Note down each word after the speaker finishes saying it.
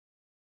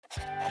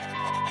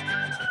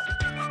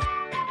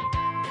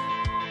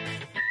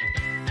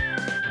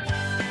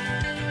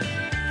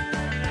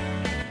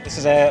This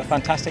is a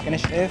fantastic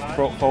initiative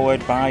brought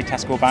forward by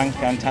Tesco Bank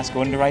and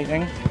Tesco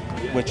Underwriting,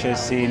 which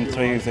has seen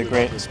through the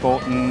great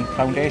sporting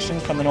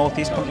foundations from the North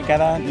East come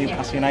together: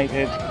 Newcastle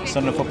United,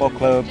 Sunderland Football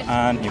Club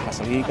and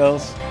Newcastle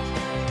Eagles.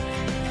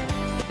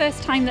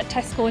 First time that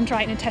Tesco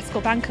Underwriting and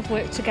Tesco Bank have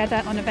worked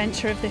together on a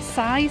venture of this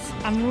size.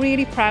 I'm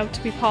really proud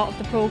to be part of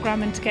the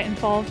programme and to get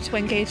involved to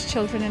engage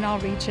children in our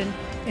region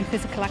in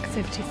physical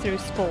activity through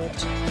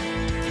sport.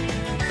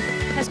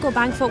 Tesco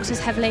Bank focuses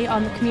heavily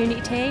on the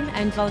community team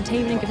and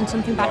volunteering and giving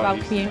something back to our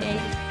community.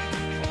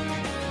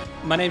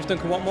 My name's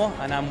Duncan Watmore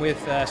and I'm with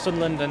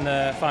Sunderland and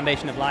the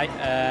Foundation of Light.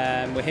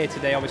 We're here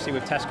today obviously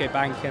with Tesco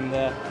Bank and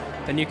the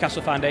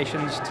Newcastle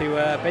Foundations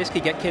to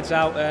basically get kids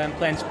out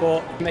playing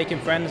sport, making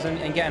friends and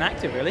getting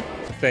active really.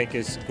 I think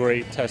it's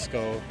great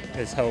Tesco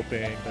is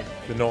helping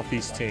the North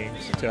East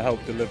teams to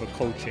help deliver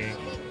coaching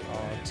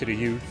to the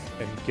youth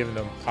and giving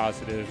them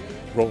positive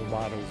role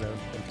models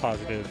and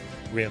positive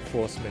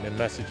reinforcement and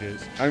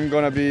messages. I'm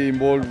gonna be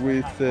involved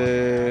with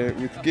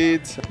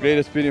kids. Great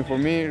experience for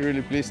me.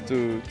 Really pleased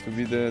to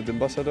be the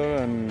ambassador,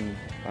 and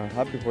I'm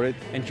happy for it.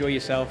 Enjoy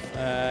yourself,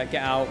 get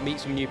out, meet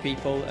some new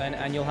people,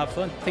 and you'll have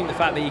fun. I think the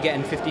fact that you're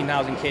getting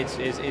 15,000 kids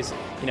is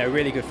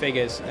really good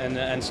figures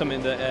and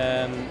something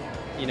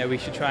that we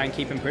should try and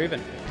keep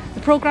improving. The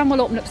programme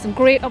will open up some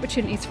great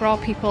opportunities for our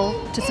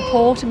people to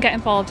support and get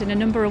involved in a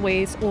number of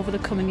ways over the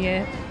coming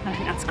year, and I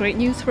think that's great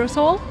news for us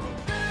all.